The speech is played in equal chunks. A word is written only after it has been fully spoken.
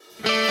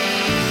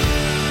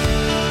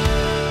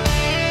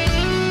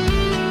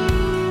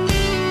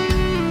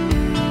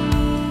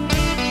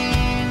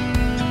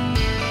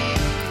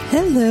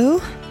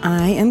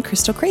I am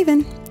Crystal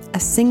Craven, a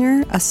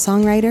singer, a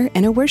songwriter,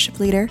 and a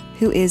worship leader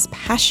who is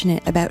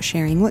passionate about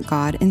sharing what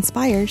God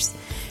inspires.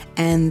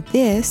 And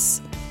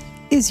this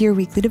is your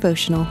weekly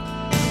devotional.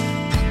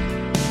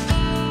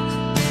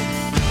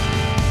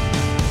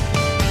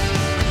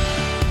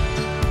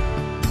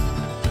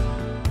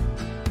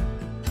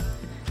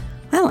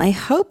 Well, I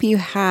hope you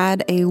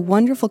had a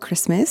wonderful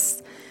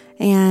Christmas.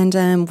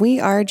 And we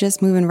are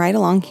just moving right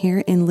along here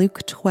in Luke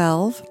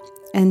 12.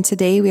 And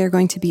today we are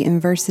going to be in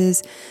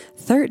verses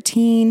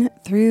 13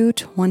 through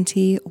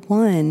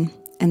 21.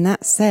 And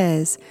that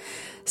says,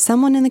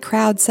 "Someone in the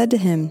crowd said to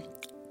him,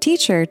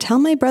 'Teacher, tell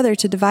my brother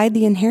to divide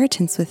the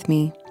inheritance with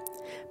me.'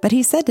 But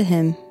he said to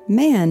him,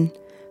 'Man,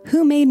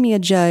 who made me a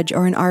judge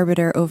or an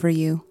arbiter over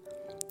you?'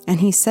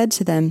 And he said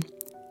to them,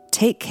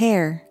 'Take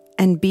care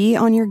and be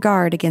on your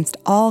guard against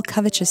all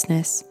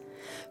covetousness.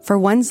 For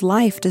one's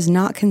life does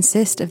not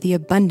consist of the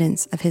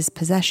abundance of his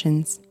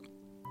possessions.'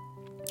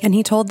 And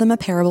he told them a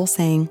parable,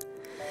 saying,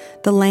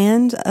 'The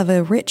land of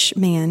a rich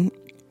man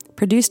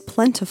produced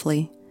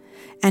plentifully,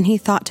 and he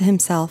thought to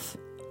himself,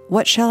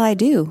 What shall I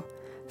do?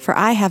 For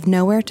I have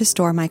nowhere to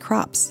store my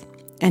crops.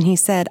 And he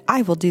said,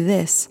 I will do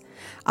this.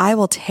 I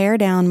will tear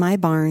down my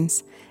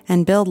barns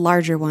and build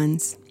larger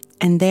ones,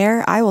 and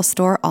there I will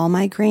store all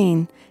my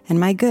grain and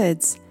my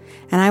goods.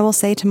 And I will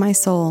say to my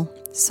soul,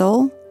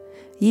 Soul,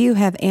 you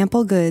have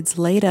ample goods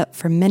laid up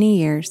for many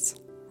years.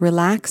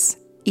 Relax,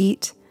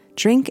 eat,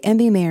 drink, and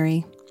be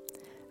merry.'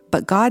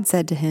 But God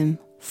said to him,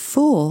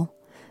 'Fool,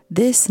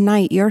 this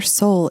night your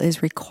soul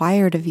is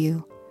required of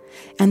you,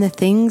 and the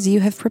things you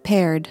have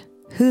prepared,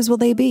 whose will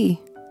they be?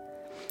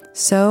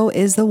 So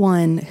is the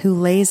one who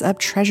lays up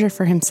treasure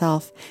for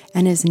himself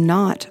and is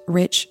not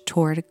rich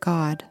toward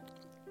God.'"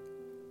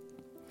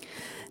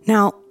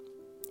 Now,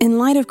 in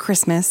light of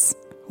Christmas,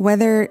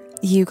 whether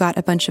you got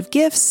a bunch of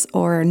gifts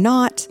or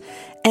not,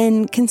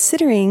 and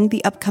considering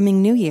the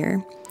upcoming new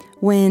year,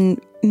 when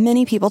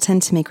many people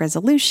tend to make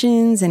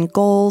resolutions and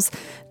goals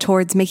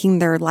towards making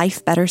their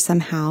life better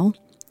somehow,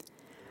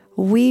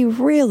 we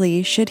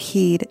really should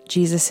heed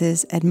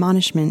Jesus'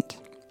 admonishment.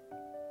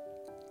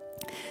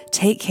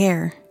 Take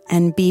care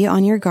and be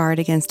on your guard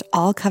against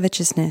all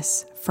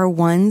covetousness, for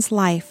one's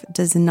life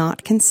does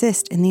not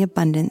consist in the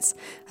abundance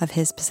of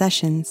his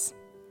possessions.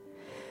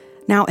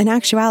 Now, in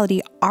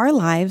actuality, our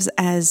lives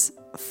as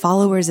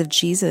followers of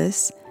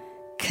Jesus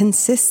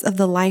consists of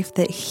the life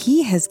that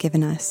he has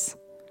given us.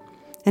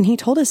 And he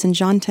told us in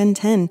John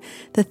 10:10,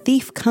 "The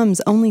thief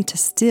comes only to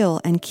steal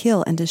and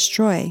kill and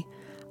destroy.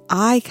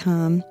 I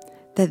come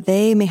that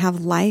they may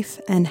have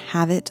life and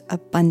have it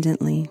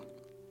abundantly."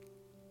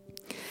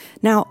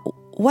 Now,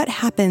 what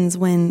happens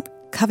when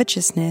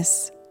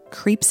covetousness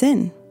creeps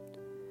in?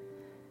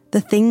 The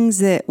things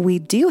that we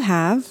do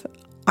have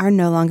are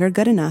no longer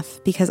good enough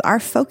because our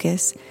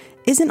focus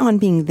isn't on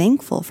being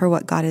thankful for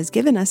what God has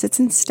given us. It's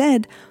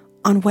instead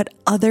on what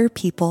other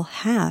people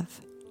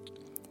have.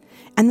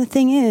 And the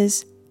thing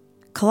is,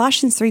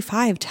 Colossians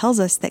 3:5 tells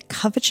us that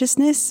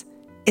covetousness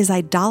is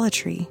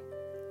idolatry.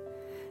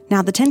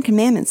 Now, the 10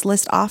 Commandments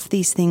list off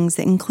these things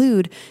that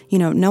include,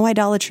 no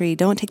idolatry,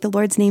 don't take the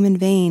Lord's name in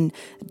vain,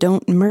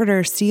 don't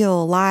murder,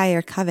 steal, lie,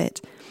 or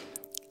covet.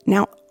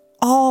 Now,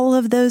 all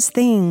of those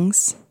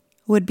things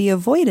would be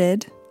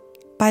avoided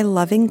by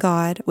loving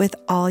God with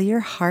all your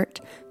heart,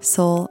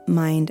 soul,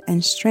 mind,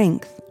 and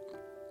strength.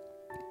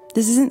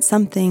 This isn't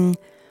something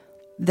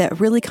that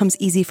really comes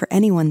easy for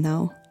anyone,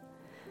 though.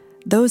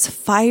 Those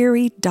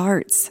fiery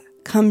darts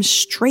come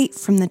straight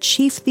from the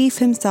chief thief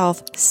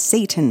himself,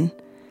 Satan,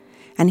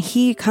 and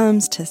he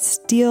comes to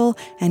steal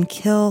and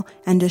kill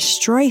and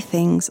destroy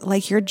things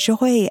like your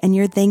joy and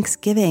your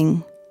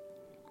thanksgiving.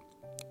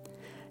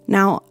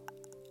 Now,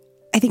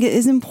 I think it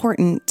is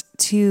important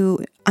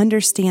to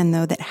understand,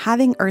 though, that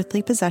having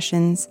earthly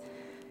possessions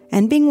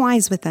and being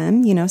wise with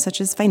them, such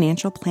as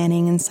financial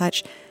planning and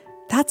such,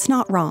 that's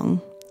not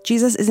wrong.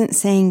 Jesus isn't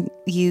saying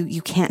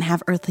you can't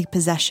have earthly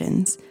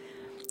possessions.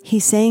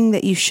 He's saying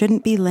that you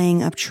shouldn't be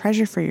laying up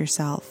treasure for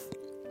yourself.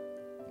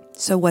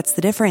 So what's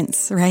the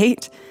difference,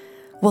 right?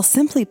 Well,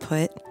 simply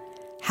put,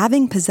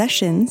 having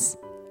possessions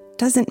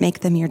doesn't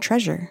make them your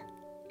treasure.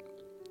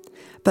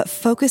 But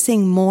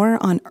focusing more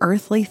on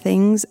earthly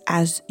things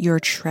as your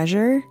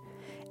treasure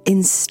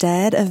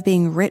instead of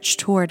being rich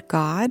toward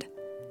God,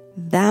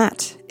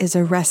 that is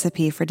a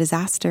recipe for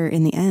disaster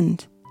in the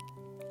end.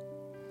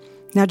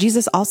 Now,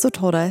 Jesus also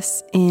told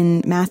us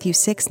in Matthew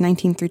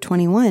 6:19 through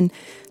 21,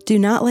 "Do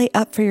not lay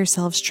up for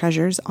yourselves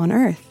treasures on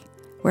earth,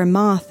 where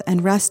moth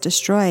and rust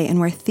destroy and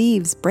where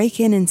thieves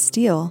break in and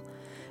steal,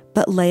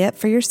 but lay up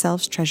for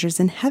yourselves treasures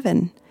in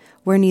heaven,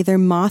 where neither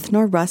moth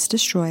nor rust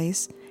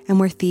destroys, and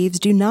where thieves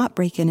do not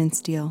break in and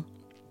steal.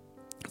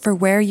 For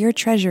where your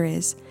treasure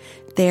is,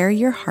 there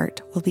your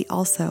heart will be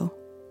also."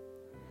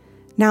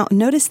 Now,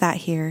 notice that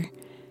here,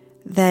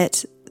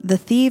 that the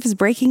thieves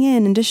breaking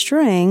in and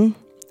destroying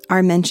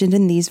are mentioned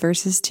in these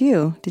verses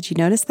too. Did you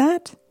notice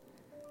that?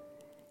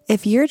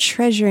 If you're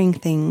treasuring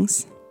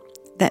things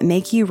that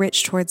make you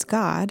rich towards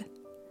God,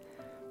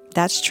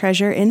 that's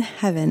treasure in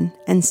heaven,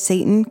 and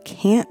Satan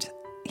can't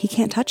he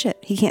can't touch it.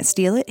 He can't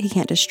steal it. He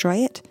can't destroy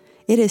it.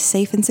 It is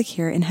safe and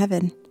secure in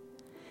heaven.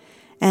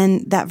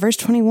 And that verse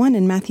 21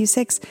 in Matthew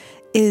 6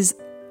 is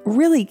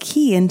really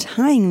key in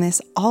tying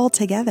this all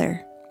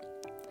together.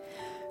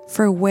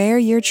 For where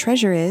your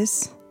treasure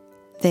is,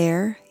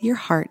 there your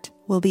heart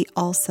will be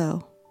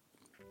also.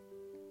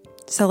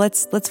 So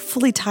let's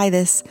fully tie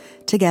this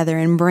together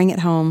and bring it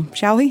home,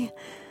 shall we?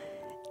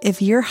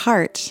 If your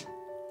heart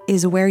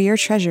is where your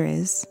treasure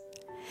is,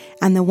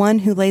 and the one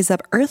who lays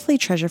up earthly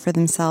treasure for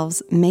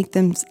themselves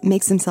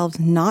makes themselves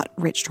not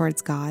rich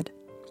towards God,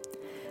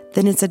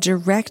 then it's a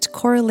direct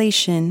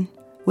correlation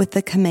with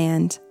the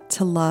command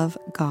to love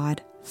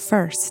God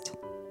first.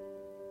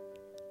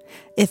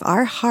 If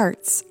our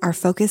hearts are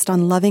focused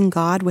on loving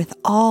God with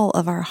all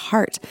of our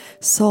heart,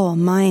 soul,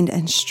 mind,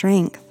 and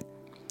strength,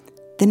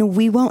 then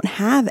we won't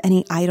have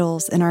any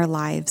idols in our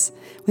lives.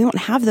 We won't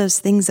have those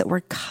things that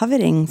we're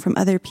coveting from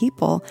other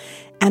people,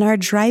 and our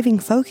driving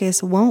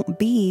focus won't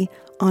be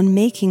on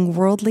making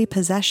worldly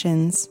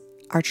possessions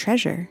our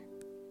treasure.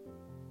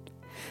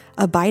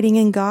 Abiding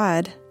in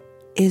God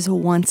is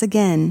once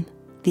again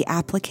the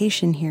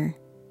application here.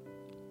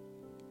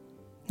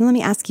 Now let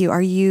me ask you,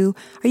 are you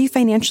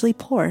financially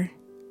poor?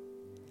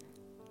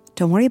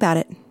 Don't worry about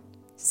it.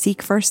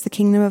 Seek first the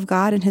kingdom of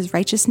God and his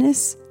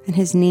righteousness, and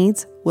his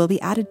needs will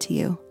be added to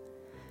you.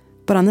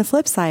 But on the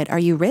flip side, are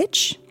you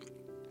rich?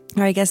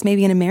 Or I guess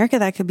maybe in America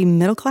that could be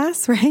middle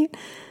class, right?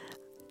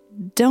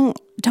 Don't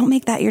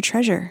make that your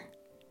treasure.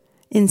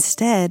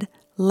 Instead,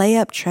 lay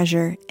up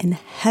treasure in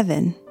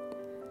heaven.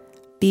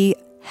 Be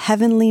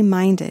heavenly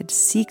minded.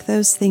 Seek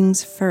those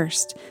things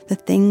first, the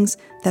things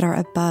that are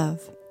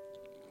above.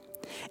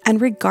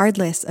 And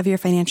regardless of your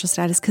financial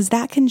status, because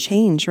that can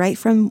change, right?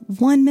 From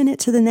 1 minute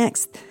to the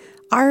next,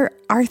 our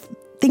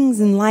things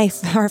in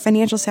life, our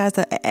financial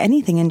status,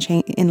 anything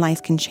in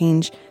life can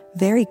change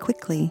very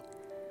quickly.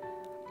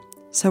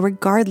 So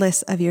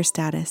regardless of your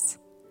status,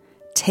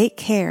 take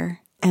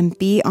care and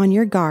be on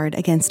your guard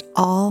against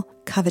all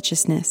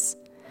covetousness,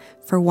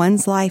 for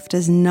one's life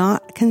does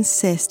not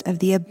consist of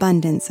the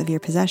abundance of your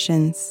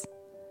possessions.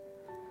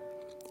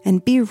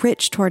 And be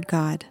rich toward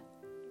God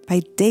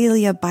by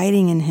daily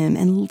abiding in him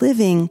and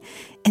living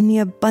in the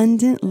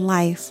abundant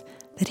life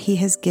that he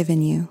has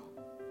given you.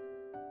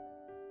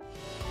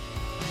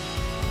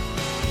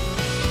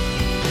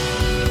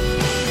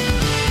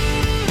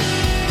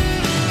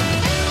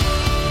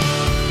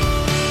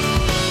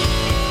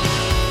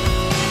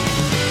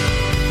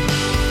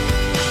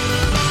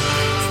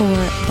 For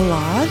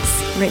blogs,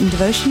 written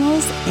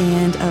devotionals,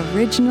 and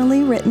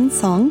originally written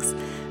songs,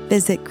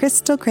 visit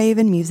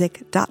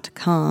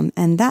crystalcravenmusic.com,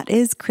 and that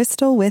is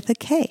Crystal with a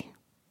K.